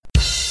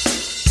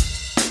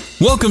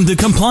Welcome to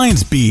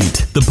Compliance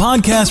Beat, the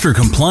podcast for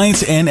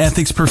compliance and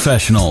ethics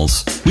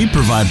professionals. We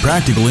provide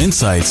practical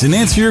insights and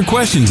answer your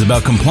questions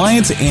about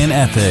compliance and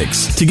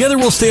ethics. Together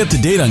we'll stay up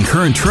to date on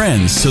current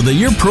trends so that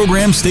your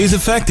program stays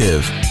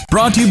effective.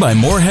 Brought to you by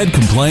Moorhead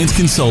Compliance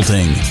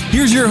Consulting.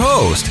 Here's your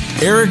host,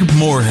 Eric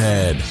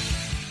Moorhead.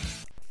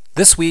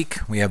 This week,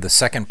 we have the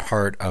second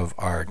part of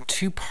our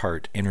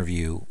two-part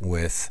interview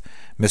with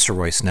Mr.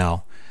 Roy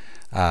Snell,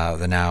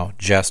 the now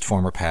just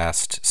former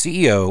past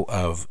CEO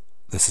of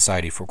the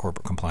Society for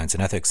Corporate Compliance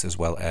and Ethics, as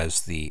well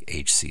as the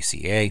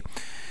HCCA.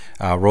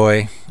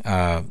 Roy,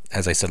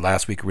 as I said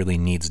last week, really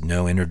needs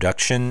no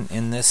introduction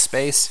in this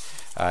space.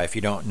 If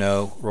you don't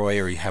know Roy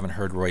or you haven't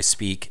heard Roy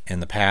speak in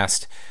the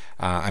past,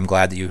 I'm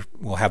glad that you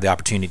will have the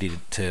opportunity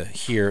to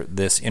hear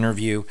this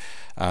interview,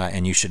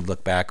 and you should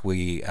look back.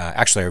 We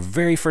actually, our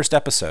very first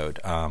episode,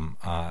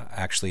 I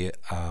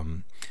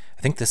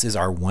think this is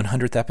our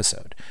 100th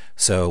episode.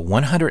 So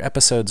 100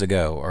 episodes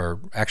ago, or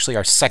actually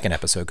our second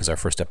episode, because our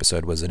first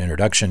episode was an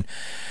introduction,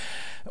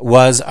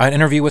 was an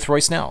interview with Roy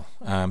Snell.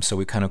 So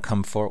we kind of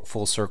come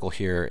full circle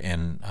here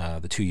in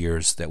the 2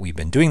 years that we've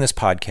been doing this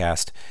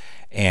podcast,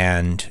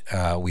 and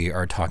we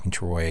are talking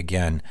to Roy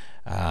again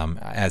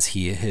as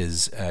he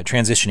is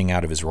transitioning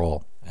out of his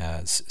role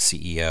as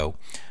CEO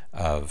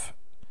of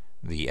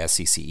the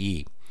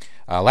SCCE.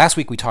 Last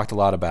week we talked a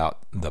lot about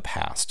the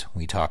past.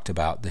 We talked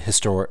about the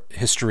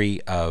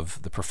history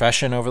of the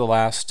profession over the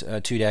last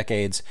 2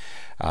 decades,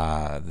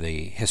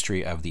 the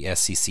history of the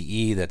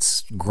SCCE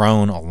that's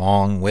grown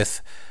along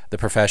with the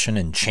profession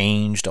and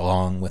changed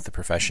along with the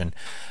profession.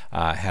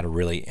 Had a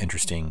really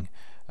interesting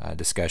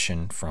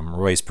discussion from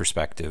Roy's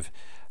perspective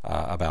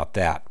about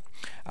that.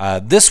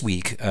 This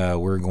week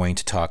we're going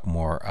to talk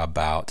more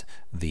about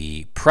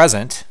the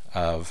present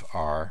of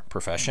our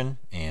profession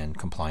and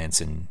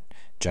compliance in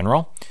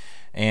general.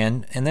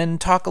 And then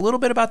talk a little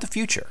bit about the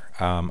future.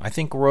 I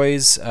think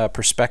Roy's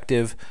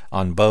perspective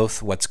on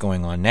both what's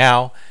going on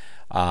now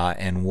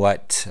and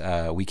what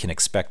we can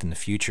expect in the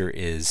future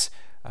is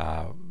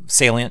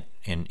salient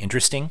and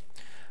interesting.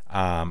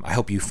 I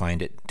hope you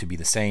find it to be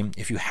the same.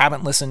 If you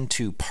haven't listened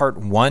to part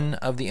 1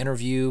 of the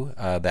interview,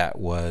 that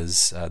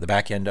was the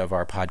back end of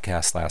our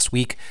podcast last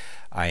week,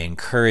 I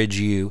encourage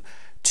you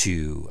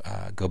to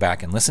go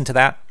back and listen to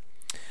that.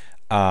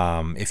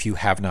 If you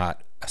have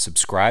not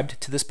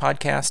subscribed to this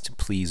podcast,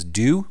 please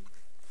do.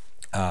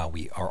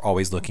 We are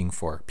always looking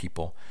for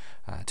people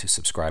to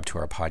subscribe to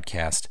our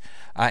podcast,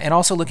 and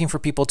also looking for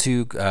people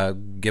to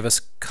give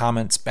us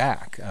comments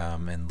back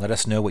and let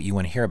us know what you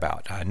want to hear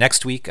about.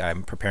 Next week,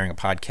 I'm preparing a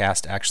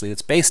podcast actually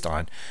that's based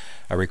on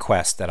a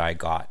request that I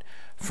got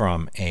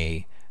from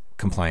a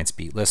Compliance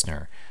Beat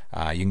listener.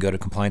 You can go to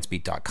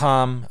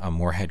compliancebeat.com,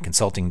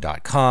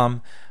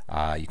 moorheadconsulting.com.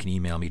 You can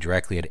email me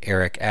directly at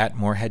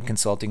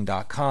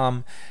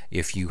eric@moorheadconsulting.com.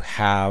 If you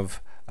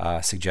have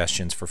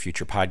suggestions for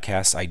future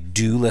podcasts, I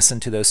do listen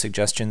to those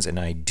suggestions, and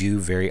I do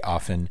very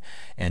often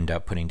end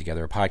up putting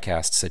together a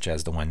podcast such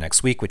as the one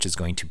next week, which is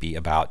going to be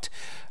about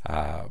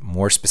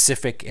more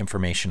specific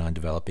information on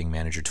developing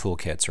manager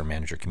toolkits or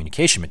manager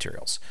communication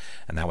materials.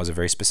 And that was a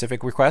very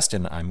specific request,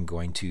 and I'm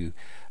going to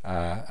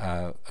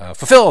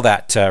fulfill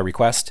that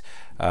request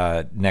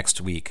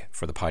next week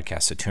for the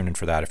podcast. So tune in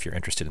for that if you're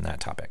interested in that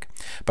topic.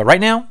 But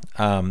right now,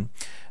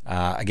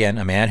 again,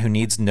 a man who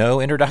needs no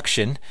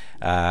introduction,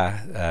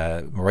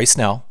 Roy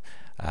Snell,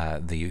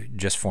 the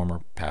just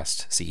former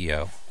past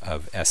CEO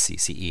of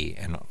SCCE,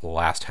 and the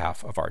last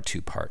half of our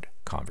two-part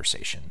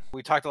conversation.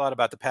 We talked a lot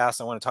about the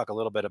past. I want to talk a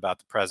little bit about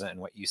the present and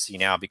what you see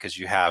now, because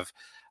you have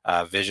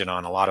vision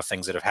on a lot of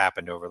things that have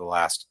happened over the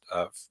last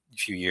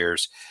few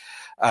years.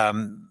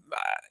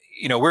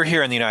 We're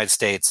here in the United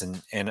States,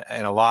 and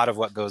a lot of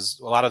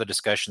the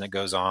discussion that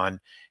goes on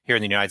here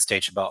in the United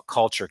States about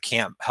culture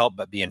can't help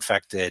but be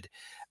infected.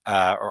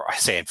 Or I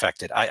say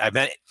infected. I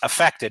meant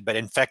affected, but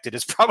infected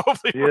is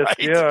probably right.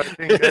 Yeah, I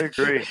think I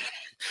agree.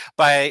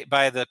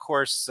 by the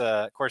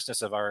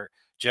coarseness of our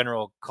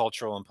general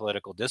cultural and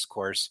political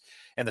discourse,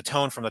 and the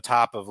tone from the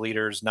top of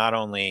leaders, not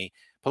only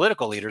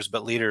political leaders,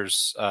 but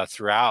leaders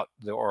throughout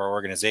our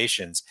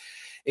organizations.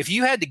 If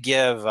you had to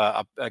give,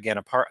 a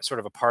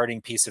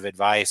parting piece of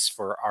advice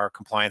for our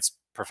compliance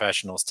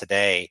professionals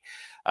today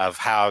of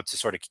how to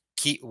sort of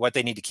keep what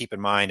they need to keep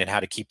in mind and how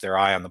to keep their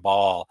eye on the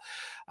ball,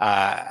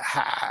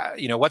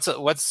 what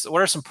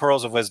are some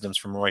pearls of wisdoms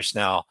from Roy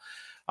Snell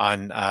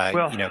on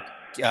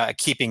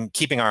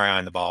keeping our eye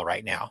on the ball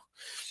right now?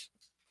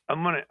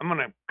 I'm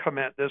gonna come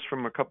at this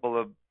from a couple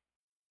of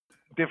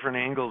different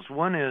angles.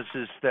 One is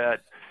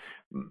that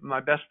my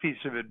best piece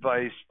of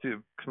advice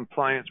to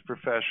compliance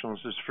professionals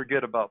is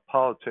forget about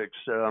politics.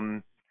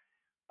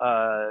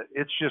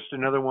 It's just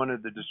another one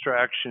of the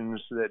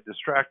distractions that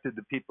distracted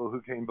the people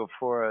who came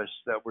before us,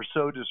 that were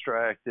so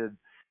distracted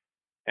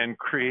and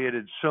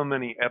created so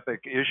many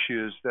epic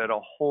issues that a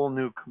whole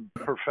new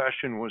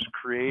profession was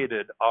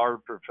created, our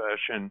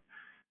profession,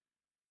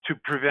 to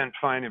prevent,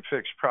 find, and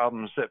fix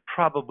problems that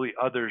probably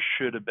others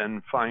should have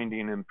been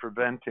finding and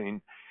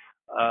preventing.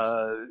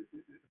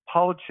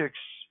 Politics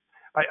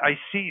I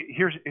see.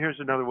 Here's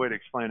another way to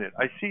explain it.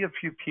 I see a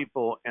few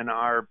people in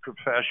our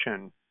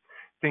profession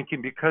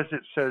thinking because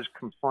it says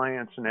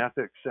compliance and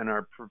ethics in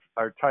our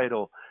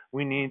title,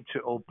 we need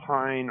to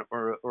opine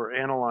or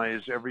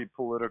analyze every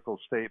political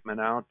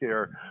statement out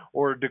there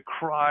or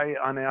decry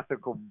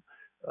unethical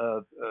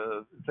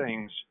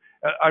things.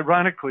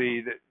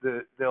 Ironically,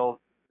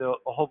 a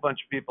whole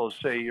bunch of people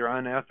say you're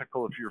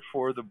unethical if you're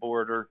for the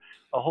border.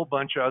 A whole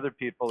bunch of other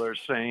people are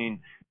saying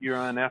you're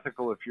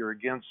unethical if you're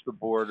against the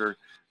border.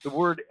 The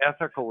word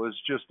ethical is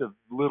just of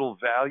little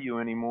value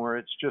anymore.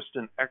 It's just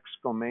an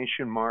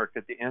exclamation mark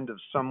at the end of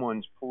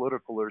someone's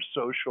political or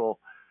social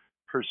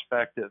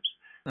perspectives.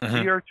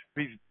 Mm-hmm.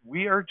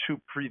 We are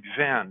to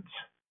prevent,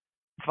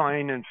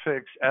 find, and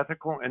fix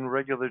ethical and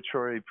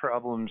regulatory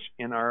problems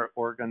in our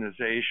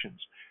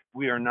organizations.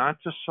 We are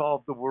not to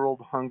solve the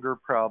world hunger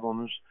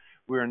problems.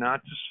 We are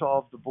not to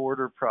solve the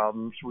border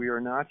problems. We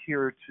are not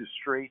here to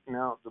straighten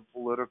out the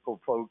political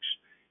folks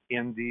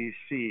in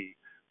DC.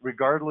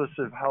 Regardless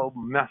of how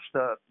messed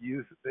up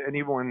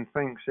anyone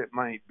thinks it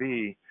might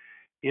be,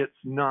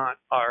 it's not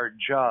our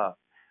job.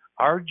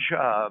 Our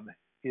job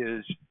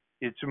is,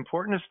 it's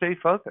important to stay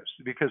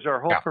focused because our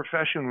whole Yeah.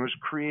 profession was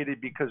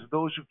created because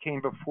those who came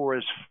before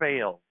us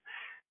failed.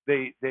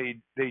 They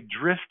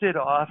drifted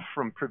off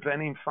from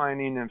preventing,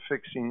 finding, and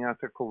fixing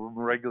ethical and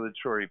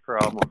regulatory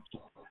problems.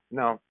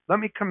 Now, let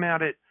me come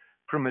at it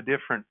from a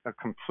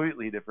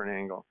completely different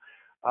angle.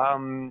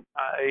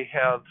 I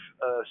have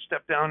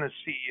stepped down as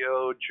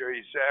CEO.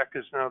 Jerry Zach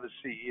is now the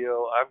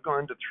CEO. I've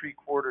gone to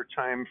 3/4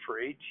 time for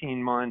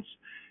 18 months,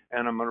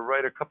 and I'm going to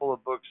write a couple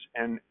of books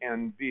and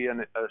be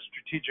a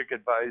strategic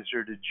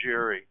advisor to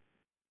Jerry.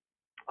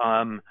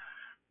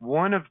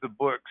 One of the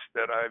books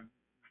that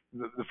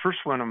the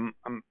first one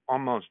I'm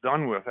almost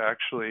done with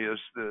actually is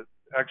the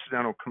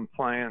Accidental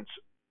Compliance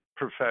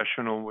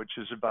Professional, which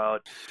is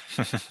about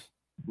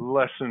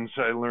lessons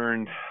I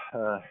learned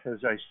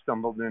as I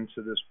stumbled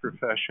into this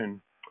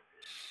profession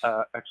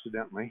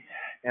accidentally.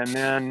 And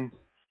then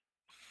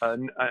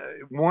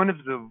one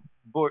of the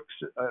books,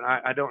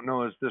 I don't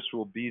know if this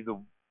will be the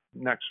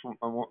next one,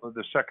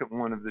 the second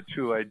one of the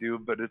two I do,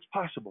 but it's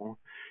possible,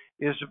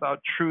 is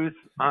about truth,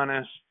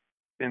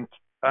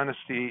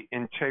 honesty,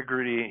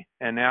 integrity,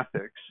 and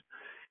ethics.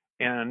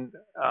 And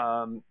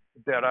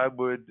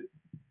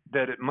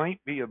that it might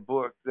be a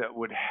book that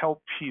would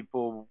help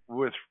people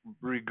with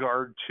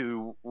regard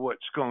to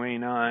what's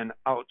going on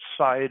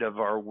outside of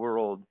our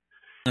world,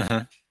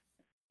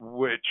 Mm-hmm.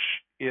 which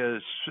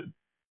is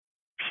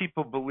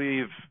people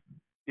believe,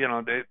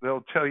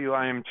 they'll tell you,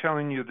 I am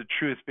telling you the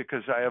truth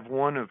because I have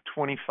one of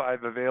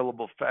 25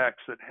 available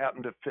facts that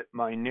happen to fit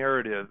my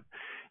narrative.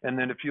 And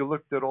then if you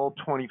looked at all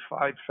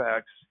 25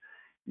 facts,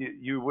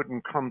 you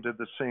wouldn't come to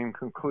the same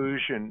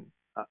conclusion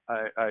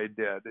I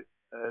did.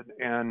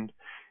 And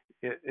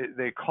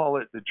they call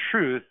it the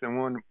truth,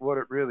 and what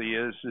it really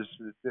is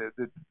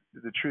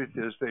the truth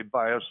is they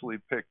biasly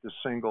picked a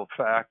single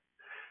fact,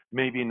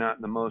 maybe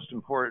not the most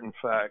important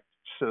fact,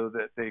 so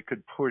that they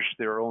could push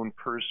their own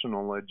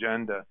personal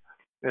agenda.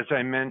 As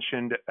I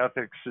mentioned,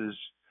 ethics is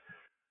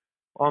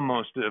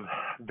almost a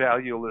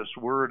valueless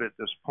word at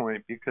this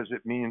point because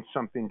it means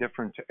something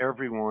different to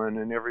everyone,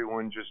 and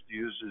everyone just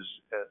uses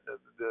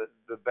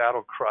the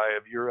battle cry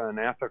of you're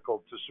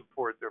unethical to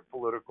support their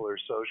political or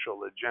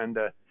social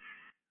agenda.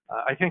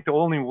 I think the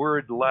only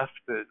word left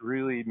that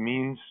really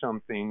means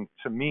something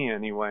to me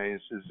anyways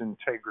is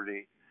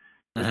integrity.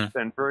 Mm-hmm. It's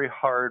been very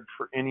hard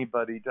for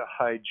anybody to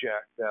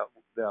hijack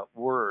that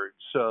word.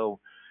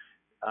 So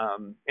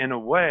in a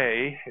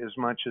way, as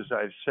much as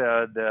I've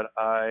said that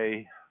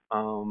I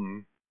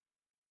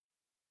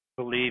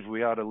believe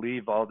we ought to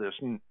leave all this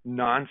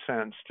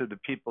nonsense to the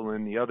people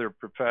in the other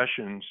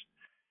professions,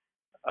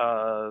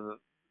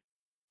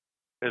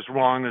 as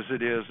wrong as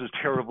it is, as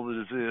terrible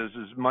as it is,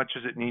 as much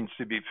as it needs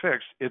to be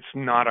fixed, it's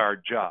not our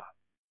job.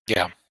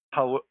 Yeah.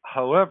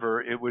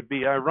 However, it would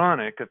be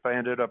ironic if I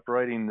ended up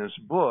writing this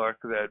book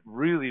that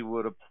really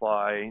would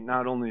apply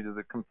not only to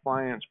the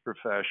compliance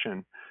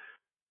profession,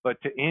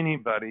 but to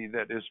anybody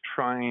that is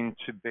trying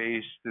to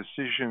base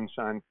decisions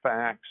on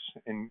facts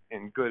and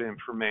good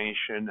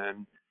information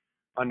and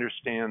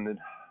understand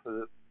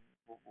that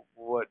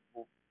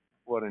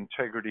what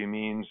integrity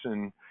means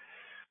and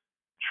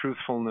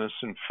truthfulness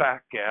and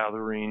fact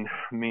gathering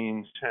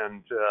means.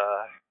 And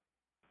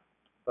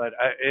but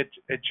it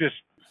just,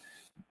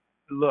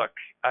 look,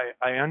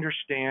 I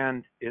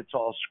understand it's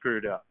all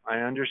screwed up. I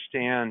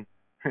understand.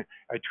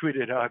 I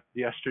tweeted out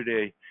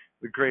yesterday,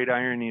 the great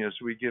irony is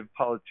we give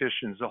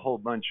politicians a whole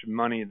bunch of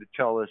money to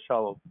tell us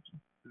how,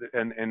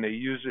 and they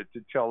use it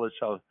to tell us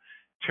how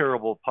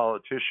terrible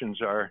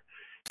politicians are.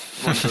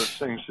 It's one of those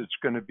things that's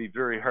going to be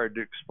very hard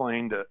to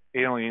explain to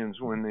aliens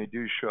when they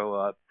do show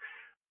up.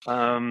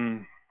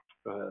 I'm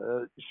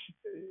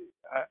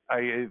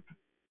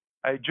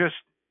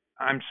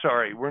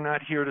sorry, we're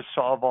not here to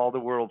solve all the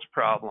world's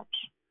problems.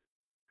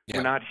 Yeah.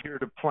 We're not here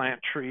to plant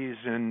trees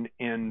in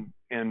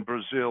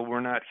Brazil.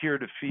 We're not here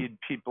to feed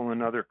people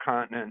in other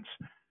continents.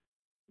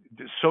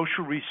 The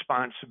social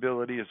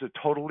responsibility is a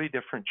totally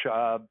different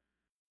job.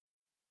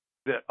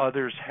 that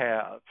others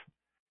have.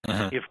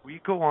 Mhm. If we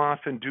go off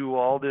and do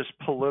all this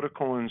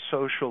political and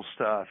social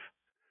stuff,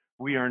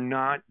 we are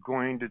not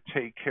going to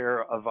take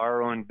care of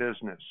our own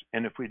business.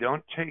 And if we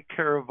don't take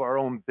care of our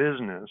own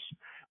business,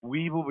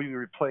 we will be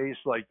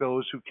replaced like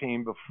those who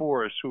came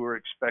before us, who are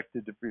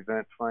expected to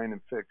prevent, find,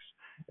 and fix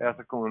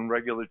ethical and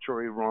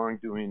regulatory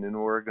wrongdoing in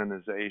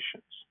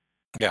organizations.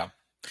 Yeah.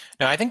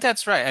 No, I think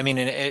that's right. I mean,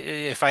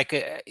 if I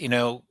could,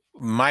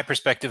 my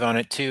perspective on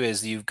it too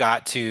is you've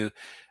got to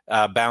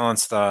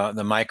balance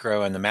the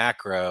micro and the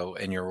macro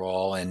in your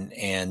role, and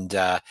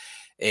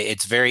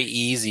it's very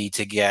easy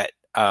to get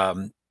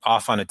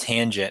off on a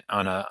tangent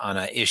on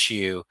a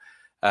issue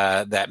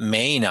that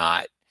may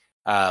not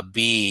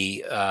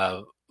be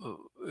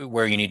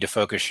where you need to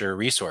focus your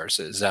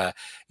resources.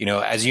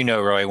 As you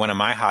know, Roy, one of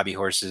my hobby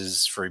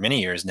horses for many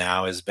years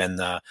now has been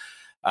the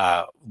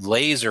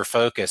laser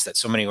focus that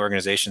so many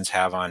organizations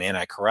have on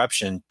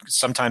anti-corruption,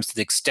 sometimes to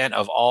the extent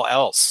of all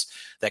else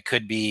that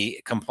could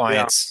be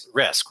compliance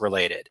risk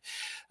related.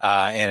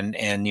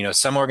 And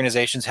some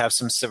organizations have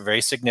some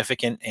very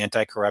significant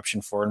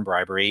anti-corruption, foreign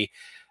bribery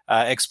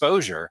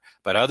exposure,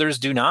 but others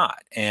do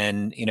not.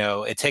 And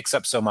it takes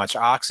up so much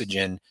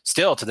oxygen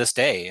still to this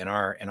day in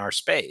our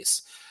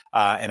space.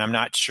 And I'm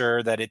not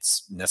sure that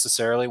it's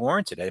necessarily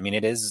warranted. I mean,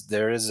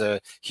 there is a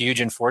huge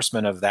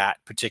enforcement of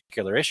that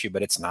particular issue,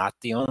 but it's not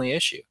the only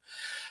issue.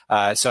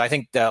 So I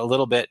think that a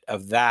little bit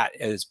of that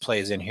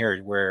plays in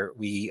here, where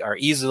we are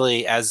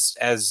easily, as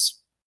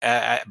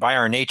by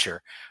our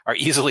nature, are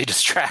easily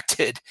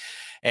distracted.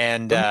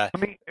 And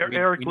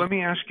Eric, let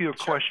me ask you a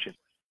question.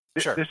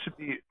 Sure. This would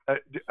be,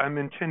 I'm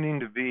intending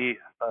to be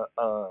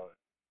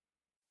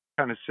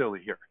kind of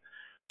silly here.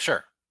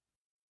 Sure.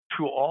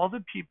 To all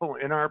the people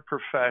in our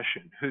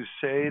profession who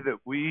say that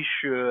we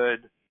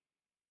should,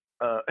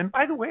 and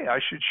by the way, I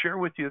should share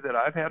with you that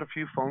I've had a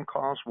few phone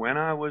calls when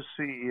I was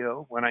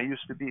CEO, when I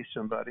used to be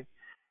somebody,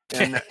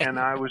 and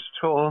I was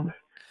told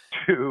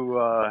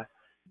to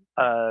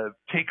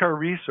take our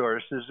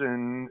resources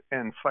and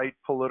fight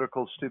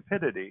political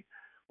stupidity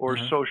or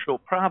social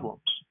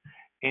problems.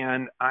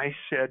 And I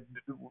said,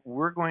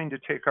 we're going to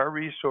take our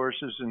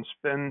resources and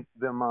spend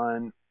them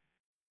on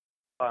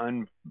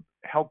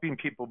helping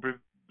people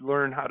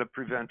learn how to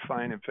prevent,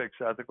 find, and fix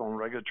ethical and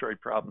regulatory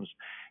problems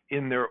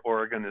in their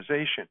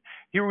organization.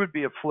 Here would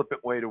be a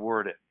flippant way to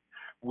word it.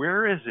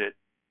 Where is it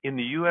in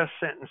the U.S.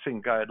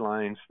 sentencing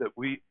guidelines that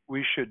we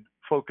should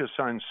focus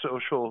on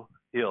social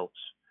ills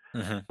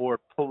or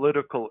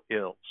political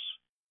ills?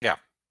 Yeah.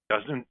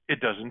 It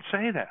doesn't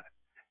say that.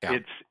 Yeah.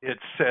 It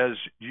says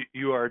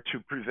you are to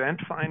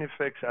prevent, find, and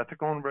fix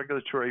ethical and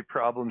regulatory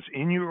problems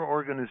in your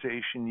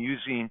organization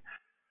using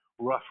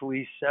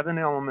roughly 7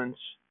 elements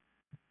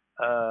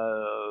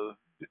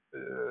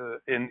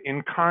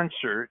in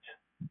concert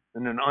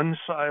in an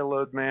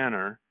unsiloed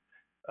manner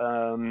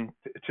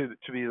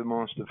to be the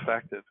most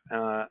effective.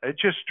 It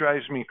just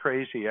drives me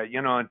crazy.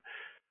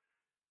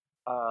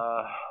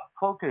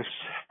 Focus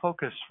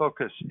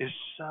is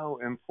so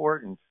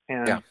important,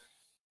 and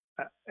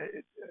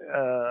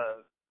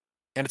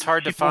and it's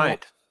hard to find.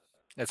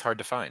 It's hard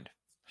to find.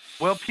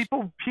 Well,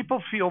 people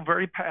feel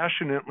very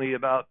passionately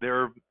about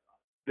their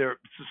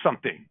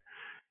something.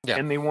 Yeah.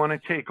 And they want to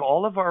take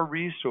all of our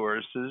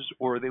resources,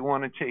 or they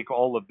want to take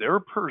all of their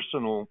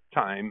personal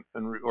time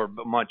or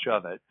much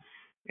of it,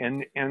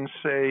 and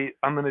say,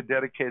 I'm going to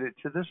dedicate it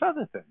to this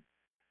other thing.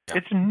 Yeah.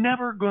 It's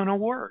never going to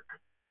work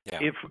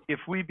if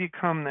we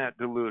become that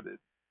deluded.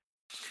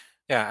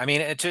 Yeah, I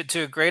mean, to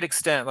a great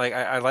extent, like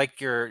I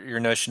like your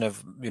notion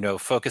of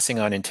focusing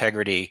on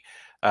integrity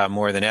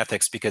more than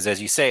ethics, because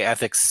as you say,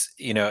 ethics,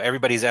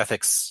 everybody's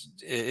ethics,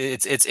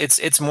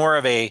 it's more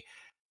of a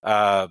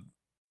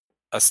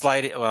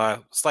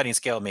sliding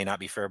scale may not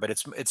be fair, but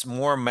it's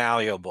more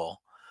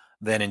malleable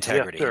than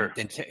integrity.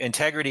 Yes,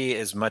 integrity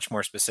is much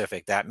more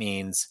specific. That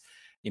means,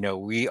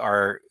 we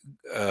are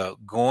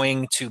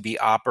going to be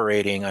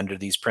operating under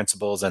these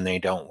principles, and they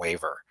don't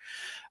waver.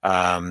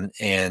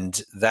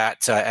 And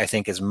that I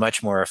think is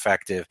much more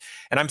effective.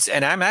 And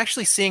I'm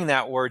actually seeing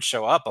that word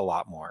show up a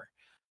lot more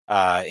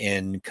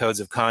in codes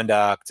of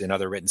conduct and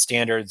other written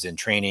standards and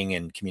training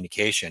and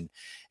communication.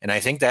 And I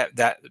think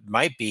that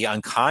might be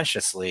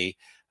unconsciously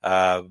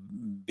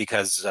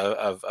because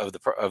of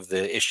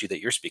the issue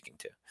that you're speaking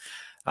to.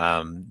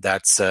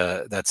 That's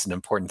an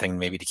important thing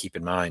maybe to keep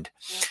in mind.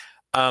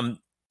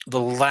 The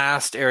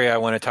last area I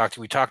want to talk to,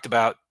 we talked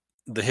about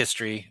the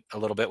history a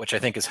little bit, which I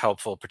think is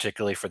helpful,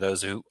 particularly for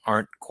those who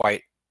aren't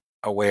quite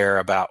aware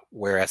about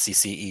where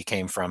SCCE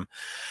came from.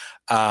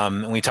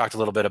 And we talked a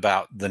little bit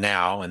about the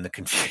now and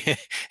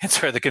and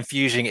sort of the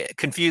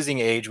confusing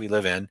age we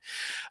live in.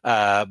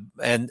 But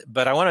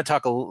I want to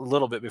talk a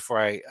little bit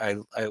before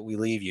we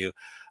leave you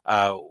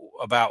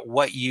about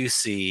what you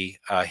see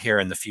here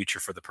in the future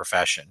for the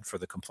profession, for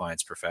the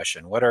compliance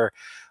profession. What are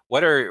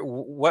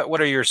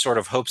your sort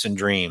of hopes and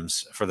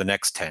dreams for the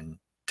next 10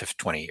 to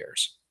 20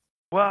 years?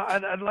 Well,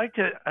 I'd like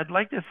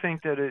to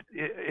think that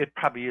it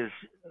probably is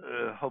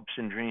hopes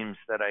and dreams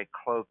that I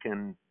cloak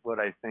in what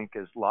I think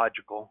is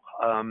logical.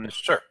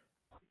 Sure.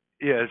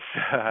 Yes.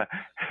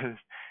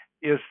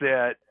 is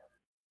that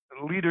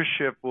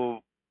leadership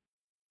will.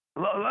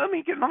 Let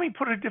me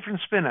put a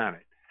different spin on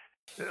it.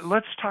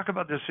 Let's talk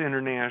about this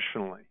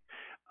internationally.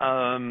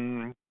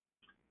 Um,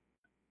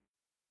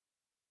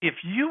 if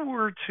you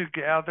were to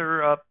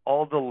gather up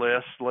all the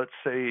lists, let's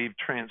say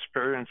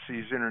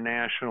Transparency's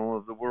International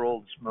of the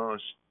world's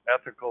most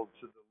ethical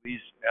to the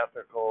least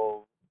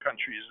ethical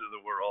countries of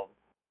the world,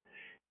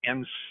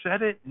 and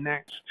set it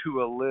next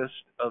to a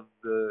list of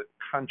the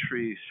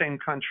same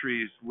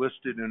countries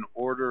listed in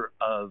order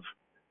of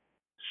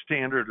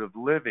standard of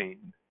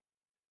living,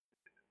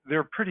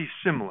 they're pretty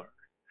similar.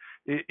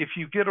 If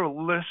you get a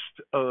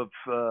list of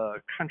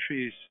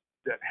countries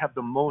that have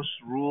the most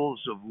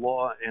rules of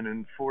law and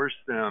enforce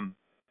them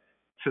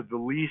to the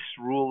least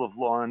rule of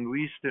law and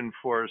least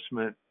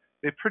enforcement,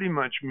 they pretty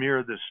much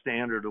mirror the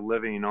standard of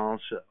living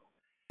also.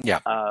 Yeah.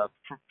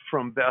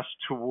 From best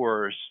to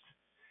worst,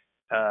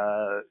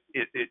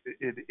 it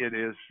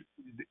is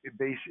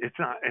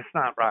it's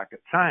not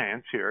rocket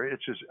science here.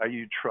 It's just, are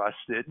you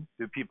trusted?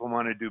 Do people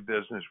want to do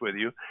business with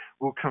you?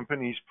 Will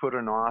companies put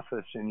an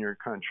office in your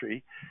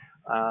country?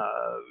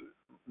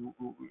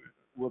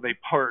 Will they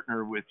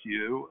partner with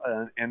you?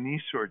 And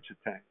these sorts of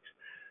things.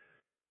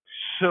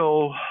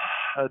 So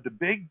the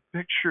big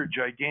picture,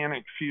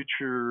 gigantic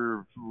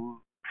future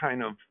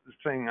kind of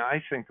thing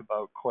I think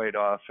about quite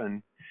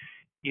often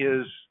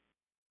is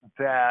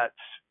that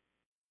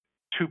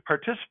to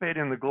participate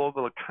in the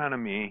global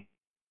economy,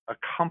 a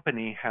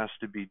company has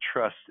to be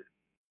trusted.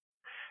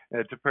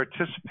 To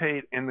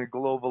participate in the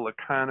global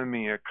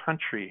economy, a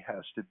country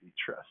has to be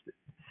trusted.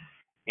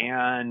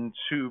 And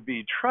to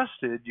be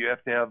trusted, you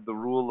have to have the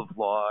rule of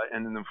law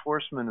and an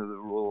enforcement of the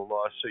rule of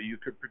law so you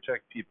could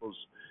protect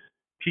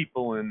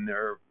people and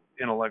their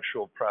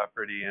intellectual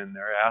property and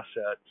their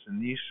assets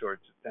and these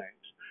sorts of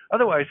things.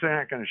 Otherwise, they're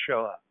not going to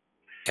show up.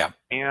 Yeah.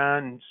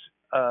 And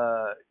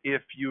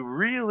if you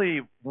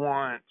really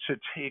want to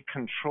take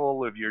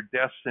control of your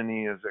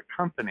destiny as a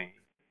company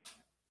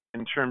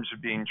in terms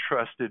of being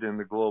trusted in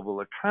the global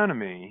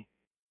economy,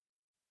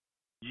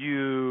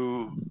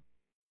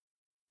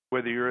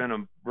 whether you're in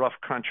a rough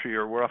country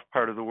or rough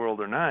part of the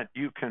world or not,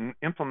 you can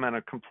implement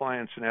a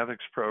compliance and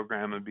ethics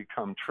program and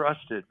become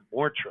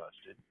more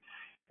trusted,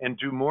 and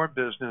do more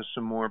business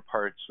in more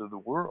parts of the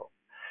world.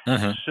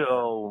 Mm-hmm.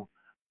 So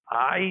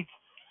I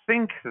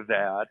think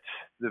that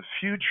the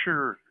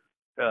future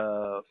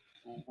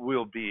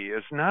will be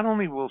is not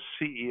only will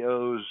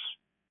CEOs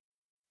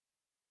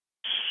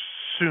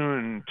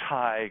soon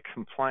tie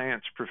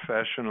compliance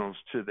professionals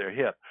to their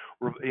hip.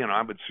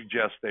 I would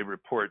suggest they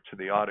report to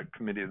the audit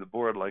committee of the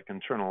board like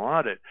internal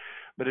audit,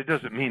 but it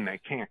doesn't mean they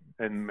can't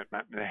and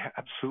they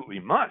absolutely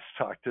must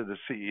talk to the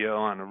CEO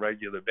on a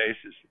regular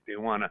basis if they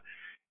want to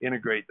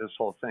integrate this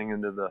whole thing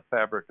into the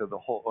fabric of the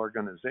whole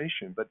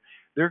organization. But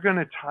they're going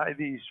to tie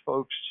these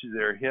folks to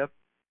their hip,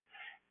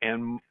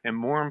 and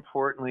more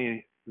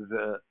importantly,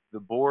 the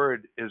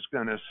board is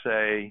going to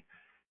say,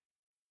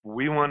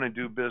 we want to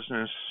do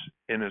business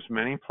in as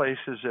many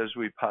places as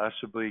we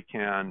possibly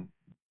can.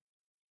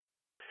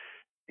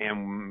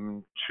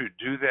 And to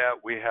do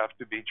that, we have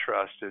to be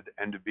trusted.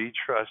 And to be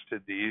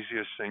trusted, the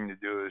easiest thing to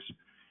do is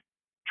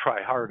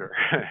try harder,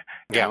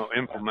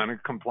 implement a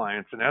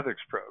compliance and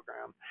ethics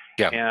program.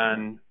 Yeah.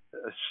 And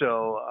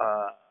so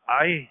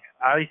I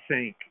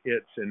think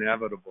it's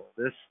inevitable.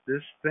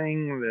 This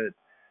thing that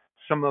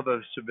some of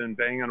us have been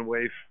banging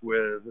away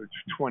with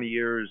 20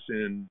 years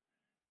in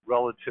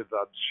relative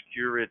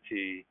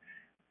obscurity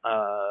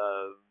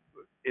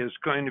is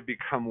going to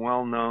become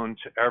well known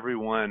to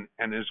everyone,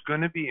 and is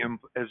going to be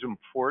as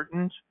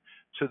important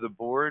to the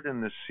board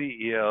and the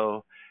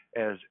CEO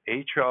as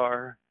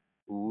HR,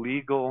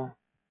 legal,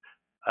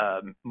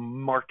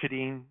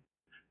 marketing,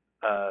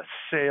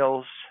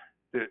 sales.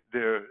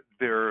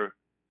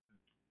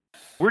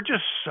 We're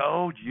just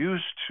so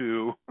used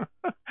to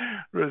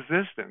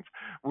resistance.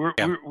 We're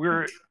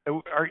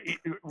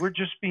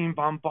just being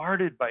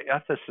bombarded by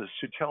ethicists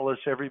who tell us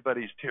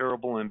everybody's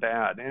terrible and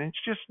bad, and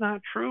it's just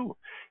not true.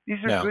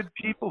 These are good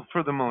people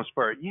for the most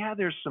part. Yeah,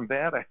 there's some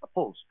bad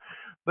apples,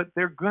 but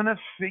they're going to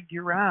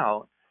figure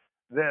out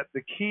that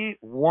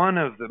one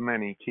of the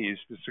many keys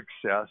to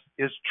success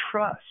is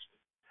trust.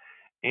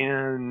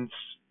 And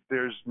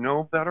there's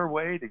no better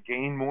way to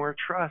gain more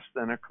trust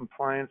than a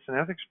compliance and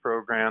ethics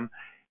program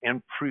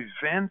and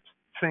prevent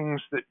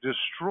things that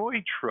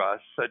destroy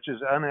trust, such as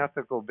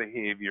unethical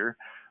behavior,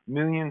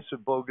 millions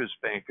of bogus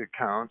bank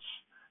accounts,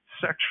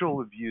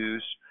 sexual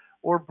abuse,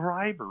 or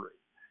bribery.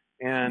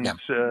 And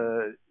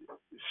so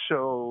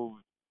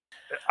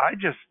I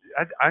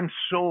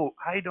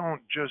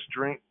don't just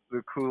drink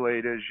the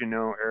Kool-Aid, as you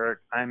know, Eric.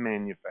 I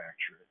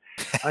manufacture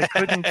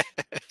it.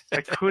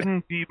 I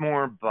couldn't be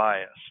more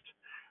biased.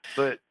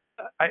 But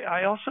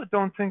I also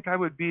don't think I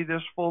would be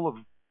this full of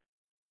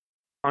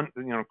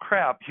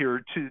crap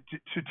here to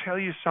tell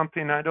you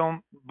something I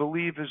don't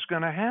believe is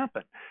going to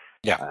happen.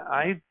 Yeah.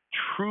 I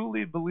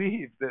truly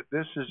believe that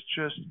this is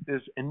just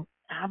as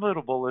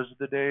inevitable as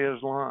the day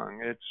is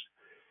long.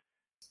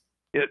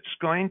 It's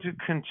going to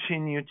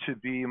continue to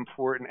be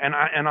important.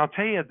 And I'll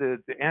tell you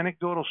the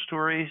anecdotal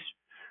stories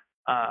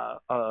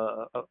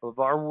of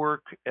our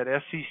work at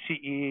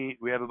SECE.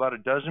 We have about a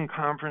dozen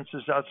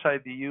conferences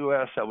outside the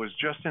U.S. I was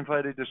just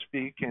invited to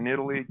speak in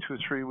Italy 2 or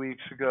 3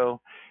 weeks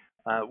ago.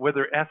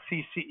 Whether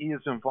SCCE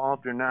is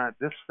involved or not,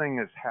 this thing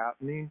is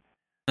happening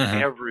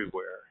Mm-hmm.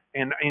 everywhere.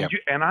 Yep.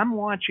 And I'm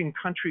watching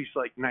countries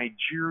like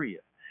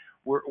Nigeria,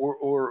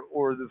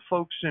 or the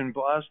folks in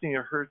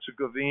Bosnia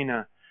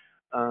Herzegovina,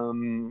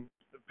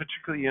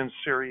 particularly in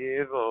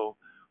Sarajevo,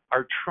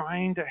 are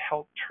trying to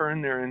help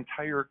turn their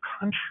entire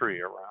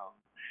country around.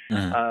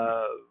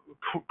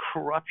 Mm-hmm.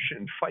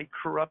 Corruption, fight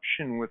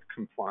corruption with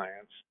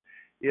compliance.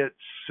 It's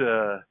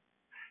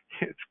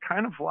it's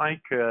kind of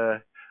like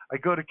I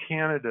go to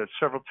Canada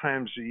several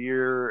times a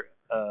year.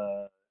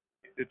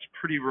 It's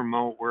pretty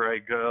remote where I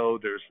go.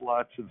 There's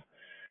lots of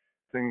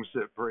things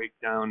that break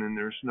down, and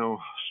there's no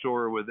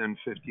store within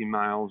 50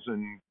 miles.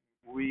 And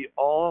we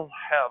all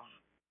have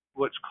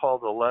what's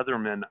called a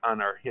Leatherman on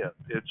our hip.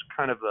 It's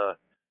kind of a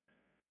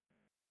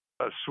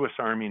Swiss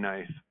Army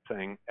knife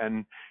thing,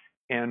 and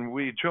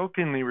we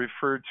jokingly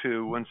refer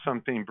to when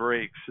something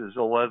breaks as a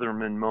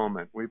Leatherman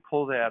moment. We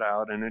pull that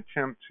out and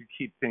attempt to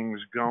keep things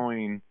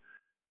going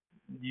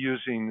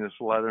using this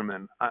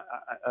Leatherman.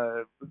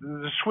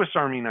 The Swiss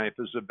Army knife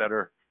is a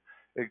better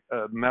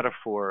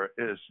metaphor.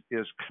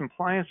 Is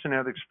compliance and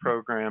ethics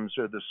programs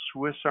are the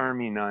Swiss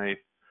Army knife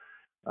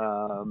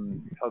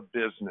of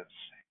business,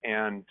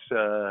 and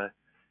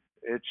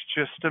it's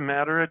just a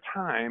matter of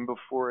time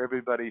before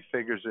everybody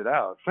figures it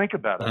out. Think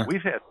about it.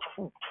 We've had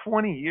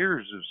 20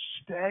 years of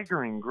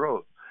staggering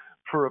growth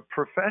for a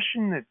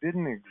profession that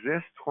didn't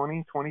exist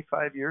 20,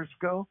 25 years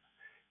ago.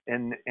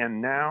 And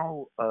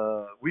now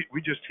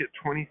we just hit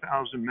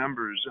 20,000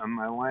 members on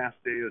my last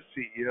day as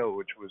CEO,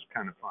 which was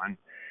kind of fun.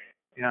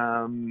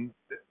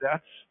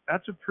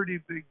 That's a pretty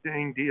big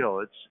dang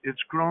deal.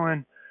 It's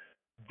growing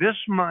this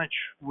much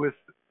with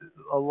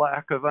a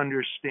lack of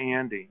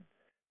understanding.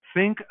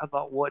 Think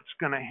about what's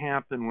going to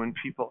happen when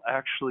people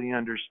actually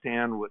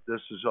understand what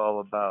this is all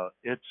about.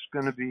 It's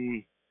going to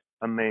be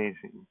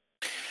amazing.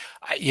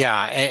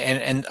 Yeah,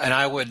 and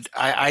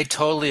I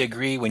totally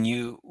agree when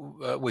you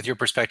with your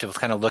perspective of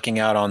kind of looking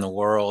out on the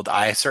world.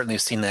 I certainly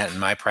have seen that in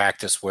my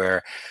practice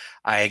where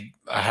I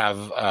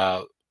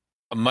have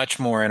much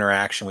more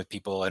interaction with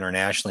people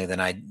internationally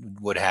than I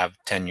would have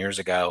 10 years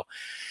ago.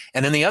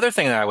 And then the other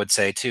thing that I would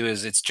say too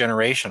is it's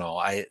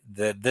generational. As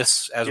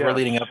we're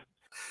Yes.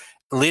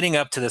 leading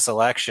up to this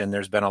election,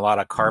 there's been a lot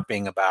of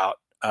carping about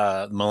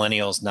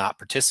millennials not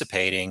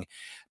participating.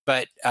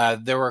 But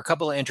there were a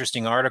couple of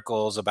interesting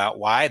articles about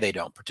why they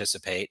don't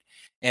participate.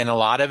 And a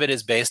lot of it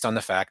is based on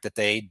the fact that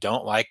they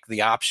don't like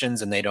the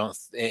options, and they don't,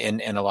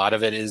 and a lot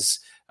of it is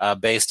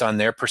based on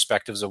their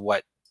perspectives of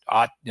what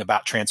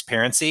about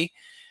transparency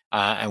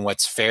and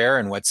what's fair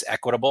and what's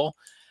equitable.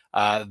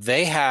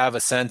 They have a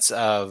sense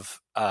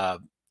of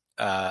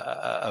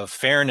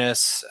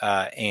fairness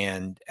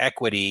and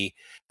equity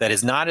that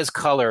is not as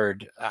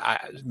colored,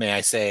 may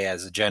I say,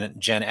 as a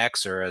Gen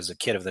Xer, as a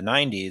kid of the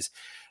 90s,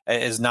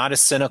 is not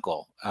as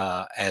cynical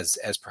as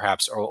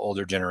perhaps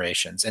older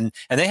generations, and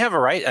they have a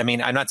right. I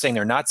mean, I'm not saying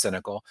they're not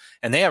cynical,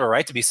 and they have a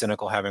right to be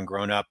cynical, having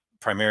grown up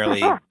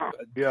primarily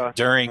Yeah.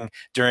 during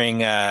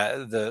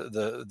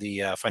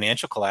the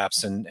financial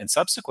collapse and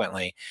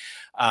subsequently.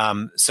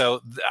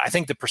 So I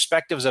think the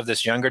perspectives of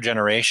this younger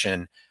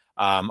generation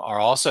are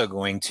also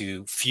going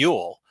to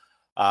fuel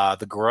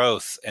the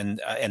growth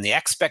and the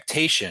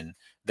expectation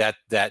that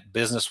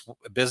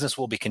business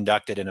will be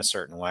conducted in a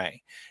certain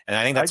way, and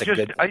I think that's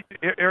good.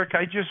 Eric,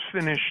 I just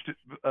finished.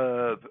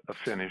 I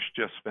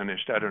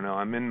don't know.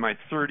 I'm in my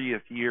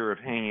 30th year of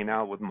hanging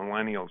out with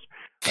millennials.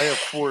 I have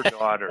 4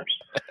 daughters.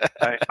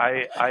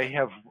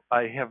 I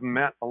have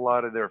met a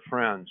lot of their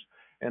friends,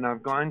 and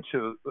I've gone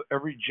to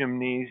every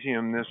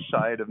gymnasium this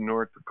side of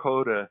North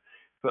Dakota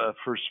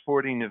for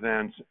sporting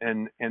events,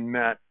 and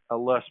met a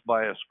less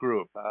biased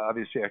group.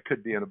 Obviously, I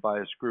could be in a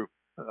biased group.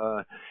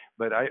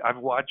 But I've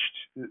watched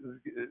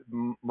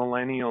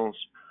millennials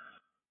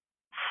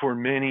for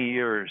many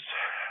years.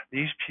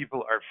 These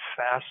people are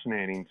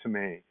fascinating to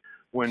me.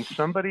 When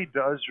somebody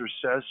does or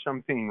says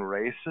something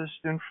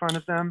racist in front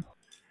of them,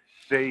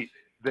 they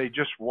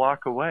just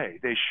walk away.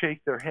 They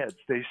shake their heads.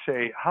 They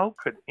say, "How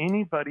could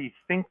anybody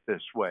think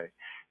this way?"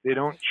 They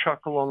don't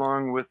chuckle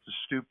along with the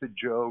stupid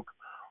joke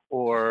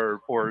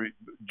or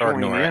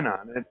join in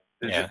on it.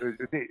 Yeah.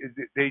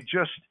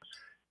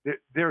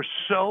 They're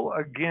so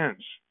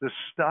against the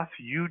stuff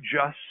you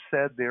just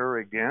said they're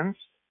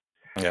against,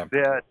 Yeah.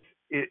 that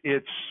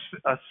it's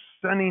a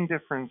stunning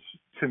difference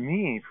to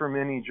me from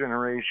any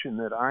generation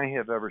that I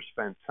have ever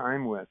spent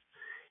time with.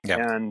 Yeah.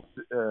 And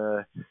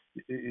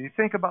you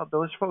think about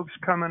those folks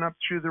coming up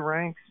through the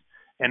ranks,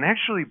 and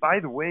actually,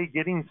 by the way,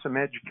 getting some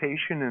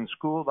education in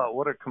school about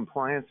what a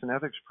compliance and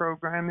ethics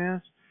program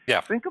is.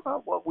 Yeah. Think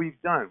about what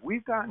we've done.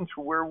 We've gotten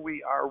to where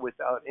we are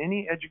without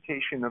any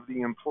education of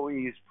the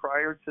employees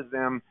prior to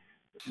them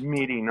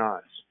meeting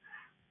us.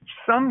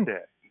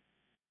 Someday,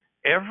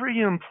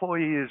 every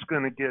employee is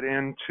going to get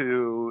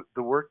into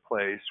the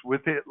workplace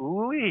with at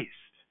least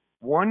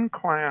one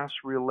class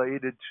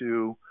related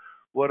to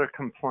what a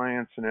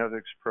compliance and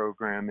ethics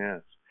program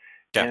is.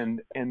 Yeah.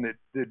 And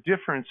the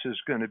difference is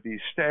going to be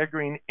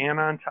staggering. And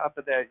on top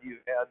of that, you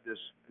add this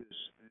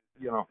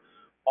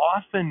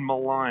often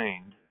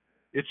maligned.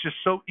 It's just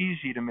so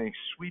easy to make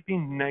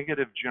sweeping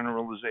negative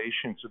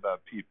generalizations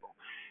about people.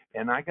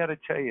 And I got to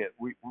tell you,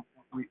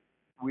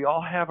 we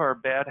all have our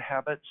bad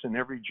habits in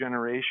every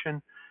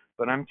generation,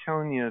 but I'm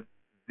telling you,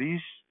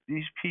 these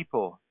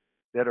people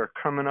that are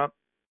coming up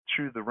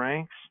through the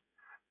ranks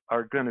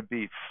are going to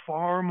be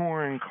far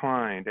more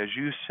inclined, as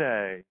you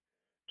say,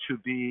 to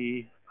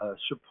be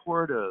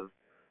supportive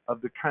of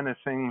the kind of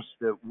things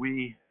that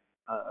we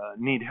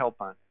need help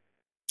on.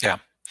 Yeah.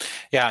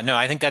 Yeah, no,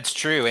 I think that's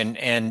true.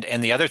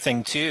 And the other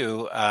thing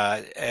too,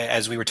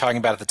 as we were talking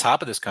about at the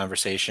top of this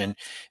conversation,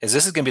 is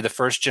this is going to be the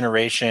first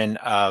generation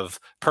of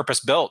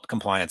purpose-built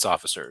compliance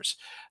officers,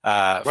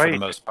 for the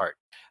most part.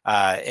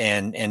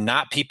 And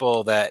not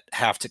people that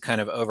have to kind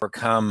of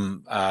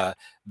overcome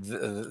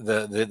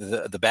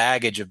the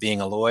baggage of being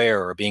a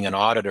lawyer or being an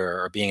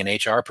auditor or being an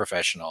HR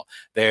professional.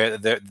 We're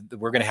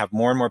going to have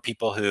more and more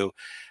people who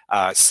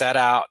set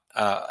out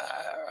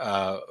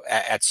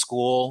at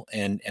school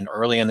and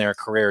early in their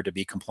career to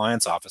be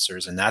compliance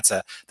officers, and that's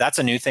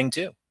a new thing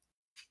too.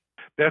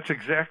 That's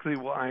exactly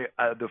why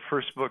the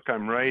first book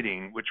I'm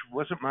writing, which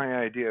wasn't my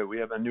idea, we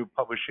have a new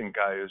publishing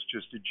guy who's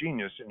just a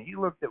genius, and he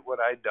looked at what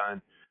I'd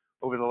done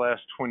over the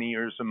last 20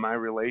 years of my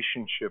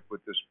relationship with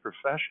this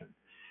profession.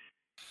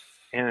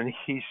 And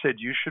he said,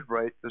 you should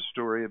write the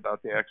story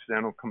about the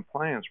accidental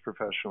compliance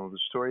professional, the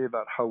story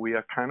about how we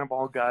kind of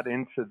all got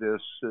into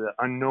this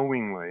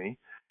unknowingly,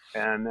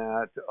 and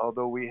that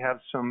although we have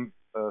some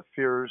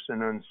fears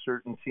and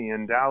uncertainty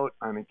and doubt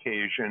on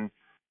occasion,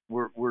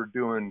 we're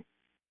doing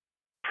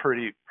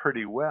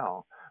pretty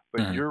well.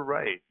 But Mm-hmm. You're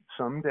right.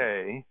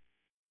 Someday,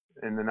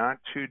 in the not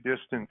too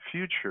distant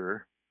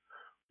future,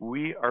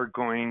 we are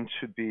going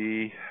to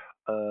be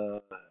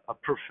a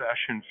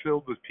profession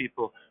filled with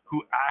people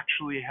who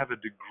actually have a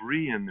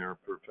degree in their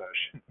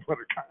profession. What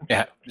a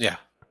concept!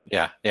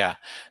 Yeah.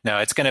 No,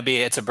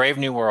 it's a brave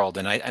new world,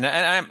 and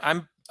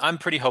I'm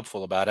pretty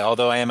hopeful about it.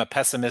 Although I am a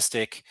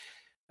pessimistic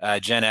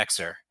Gen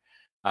Xer,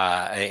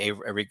 a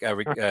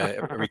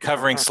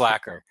recovering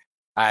slacker.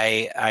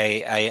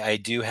 I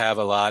do have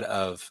a lot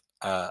of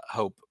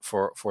hope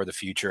for the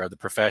future of the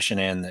profession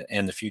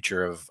and the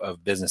future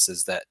of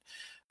businesses that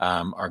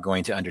are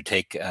going to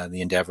undertake the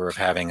endeavor of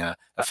having a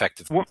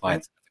effective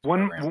compliance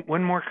program.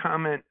 One more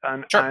comment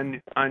on Sure.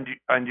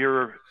 on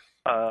your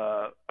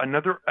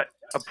another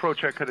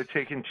approach I could have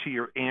taken to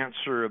your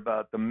answer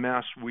about the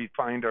mess we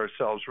find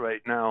ourselves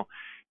right now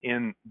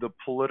in the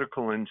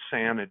political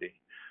insanity.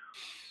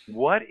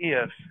 What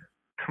if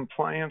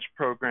compliance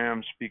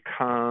programs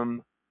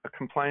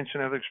compliance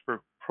and ethics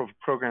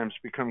programs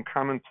become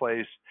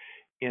commonplace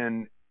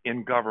in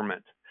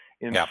government,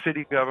 in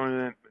city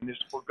government,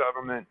 municipal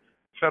government,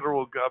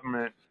 federal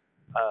government,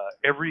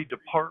 every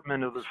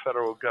department of the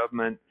federal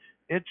government?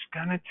 It's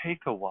going to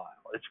take a while.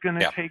 It's going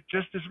to take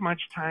just as much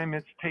time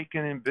it's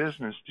taken in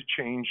business to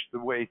change the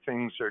way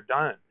things are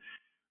done.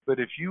 But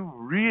if you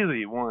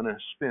really want to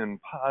spin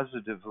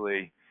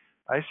positively,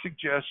 I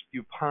suggest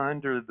you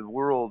ponder the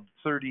world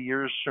 30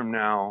 years from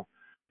now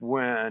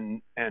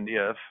when and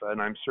if,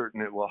 and I'm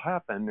certain it will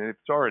happen,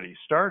 it's already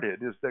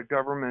started, is that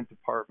government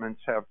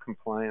departments have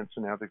compliance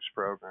and ethics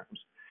programs.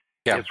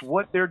 Yeah. It's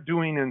what they're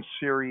doing in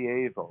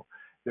Sarajevo.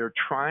 They're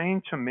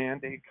trying to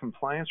mandate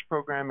compliance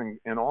program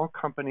in all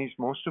companies,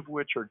 most of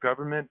which are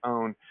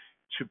government-owned,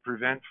 to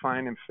prevent,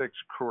 find, and fix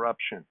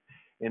corruption.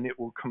 And it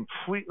will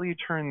completely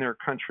turn their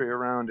country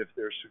around if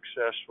they're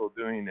successful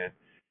doing it.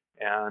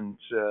 And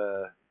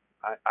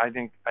I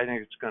think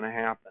it's going to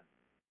happen.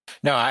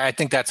 No, I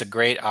think that's a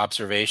great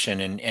observation,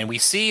 and we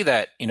see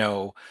that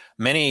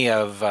many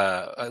of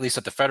at least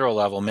at the federal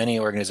level, many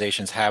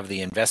organizations have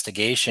the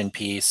investigation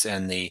piece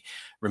and the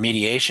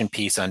remediation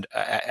piece on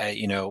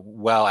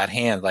well at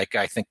hand. Like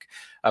I think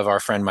of our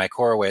friend Mike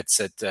Horowitz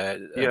at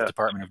the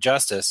Department of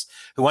Justice,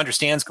 who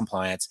understands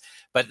compliance,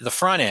 but the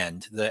front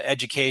end, the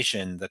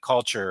education, the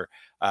culture,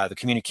 the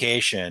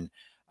communication,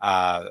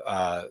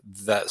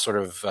 the sort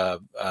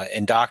of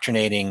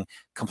indoctrinating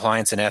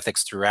compliance and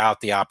ethics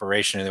throughout the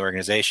operation of the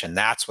organization.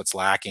 That's what's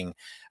lacking.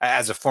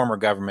 As a former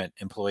government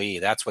employee,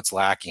 that's what's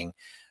lacking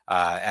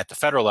at the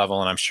federal level,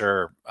 and I'm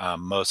sure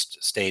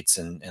most states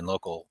and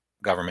local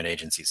government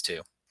agencies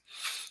too.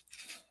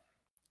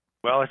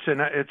 Well,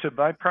 it's a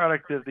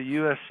byproduct of the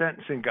U.S.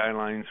 sentencing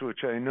guidelines,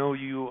 which I know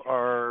you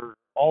are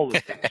all of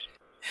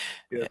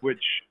those,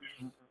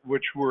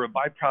 which were a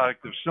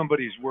byproduct of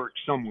somebody's work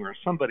somewhere.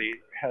 Somebody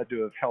had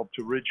to have helped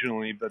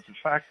originally, but the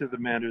fact of the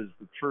matter is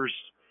the first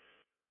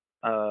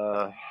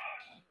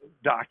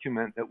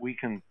document that we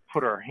can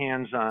put our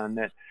hands on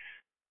that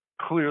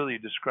clearly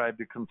described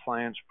the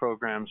compliance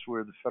programs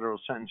were the federal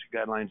sentencing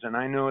guidelines. And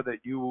I know that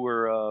you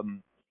were a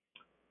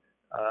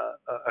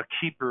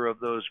keeper of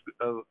those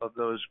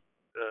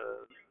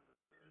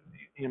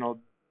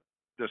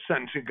the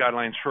sentencing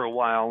guidelines for a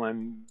while,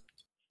 and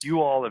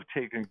you all have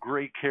taken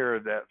great care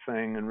of that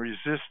thing and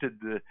resisted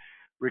the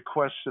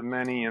requests of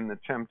many and the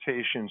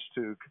temptations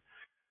to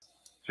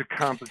to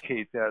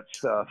complicate that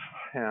stuff.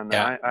 And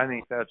I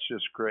think that's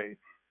just great.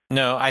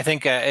 No, I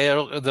think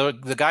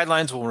the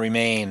guidelines will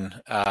remain,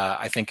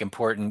 I think,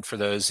 important for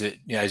those that,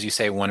 as you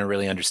say, want to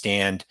really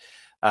understand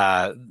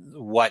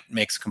what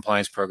makes a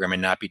compliance program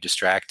and not be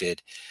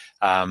distracted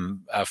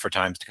for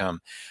times to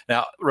come.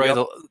 Now, Roy,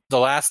 the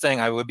last thing,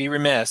 I would be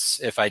remiss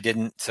if I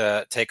didn't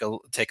take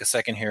a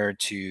second here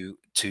to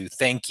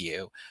thank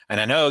you. And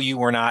I know you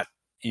were not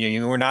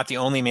the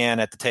only man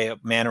at the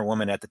man or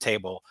woman at the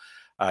table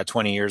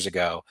 20 years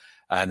ago.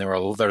 And there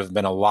have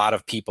been a lot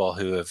of people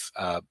who have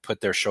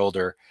put their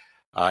shoulder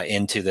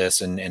into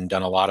this and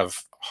done a lot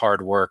of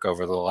hard work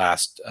over the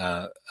last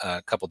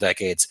couple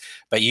decades.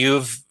 But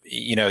you've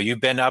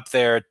been up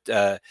there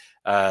to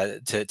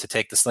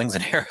take the slings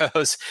and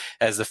arrows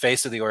as the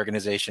face of the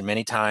organization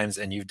many times,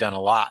 and you've done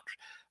a lot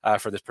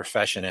for this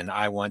profession. And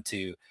I want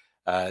to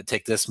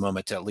take this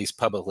moment to at least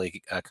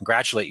publicly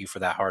congratulate you for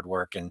that hard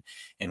work and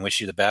wish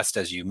you the best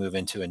as you move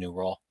into a new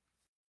role.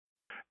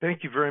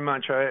 Thank you very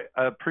much. I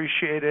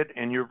appreciate it.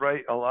 And you're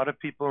right. A lot of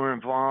people are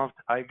involved.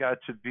 I got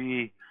to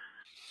be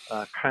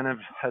kind of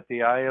at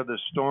the eye of the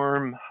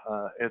storm.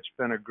 It's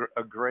been a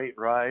great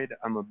ride.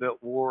 I'm a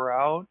bit wore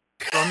out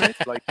from it.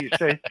 Like you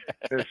say,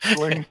 the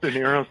slings and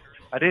arrows.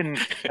 I didn't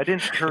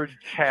herd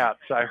cats.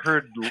 I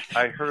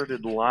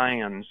herded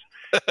lions.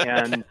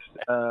 And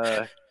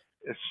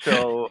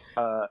so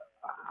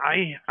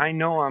I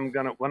know I'm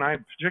gonna,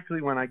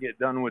 particularly when I get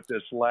done with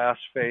this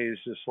last phase,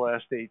 this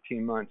last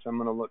 18 months, I'm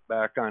gonna look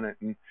back on it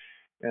and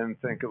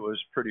think it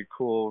was pretty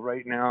cool.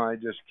 Right now, I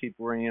just keep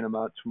worrying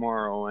about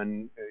tomorrow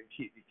and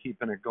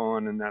keeping it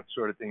going and that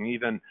sort of thing,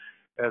 even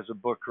as a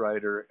book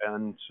writer.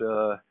 And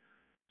so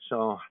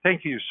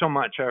thank you so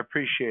much. I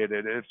appreciate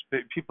it.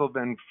 People have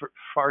been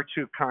far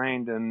too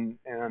kind, and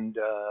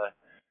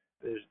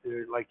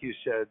like you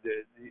said,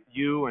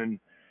 you and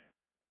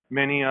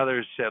many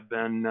others have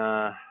been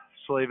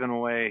slaving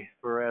away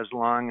for as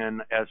long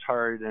and as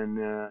hard, and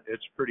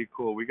it's pretty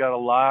cool. We got a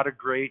lot of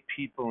great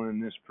people in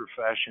this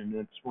profession.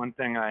 It's one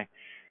thing I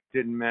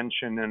didn't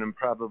mention, and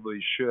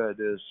probably should,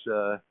 is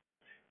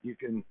you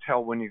can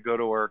tell when you go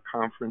to our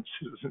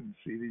conferences and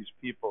see these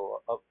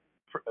people up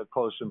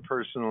close and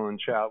personal and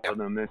chat with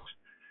them.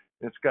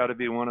 It's got to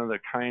be one of the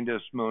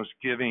kindest, most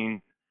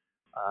giving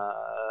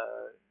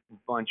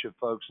bunch of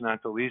folks,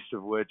 not the least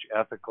of which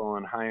ethical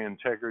and high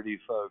integrity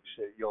folks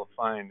that you'll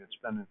find. It's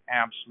been an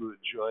absolute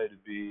joy to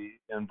be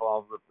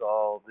involved with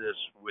all this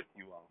with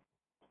you all.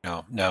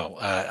 No.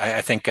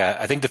 I think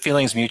the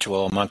feeling is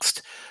mutual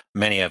amongst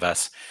many of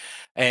us.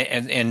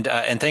 And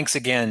thanks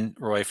again,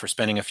 Roy, for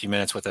spending a few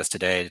minutes with us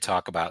today to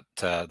talk about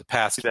the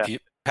past,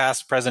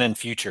 present, and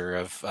future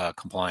of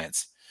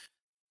compliance.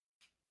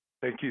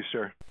 Thank you,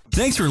 sir.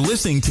 Thanks for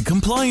listening to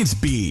Compliance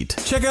Beat.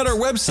 Check out our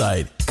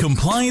website,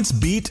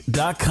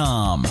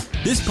 compliancebeat.com.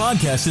 This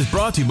podcast is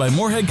brought to you by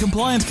Morehead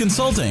Compliance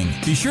Consulting.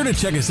 Be sure to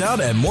check us out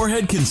at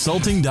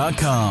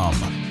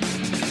moreheadconsulting.com.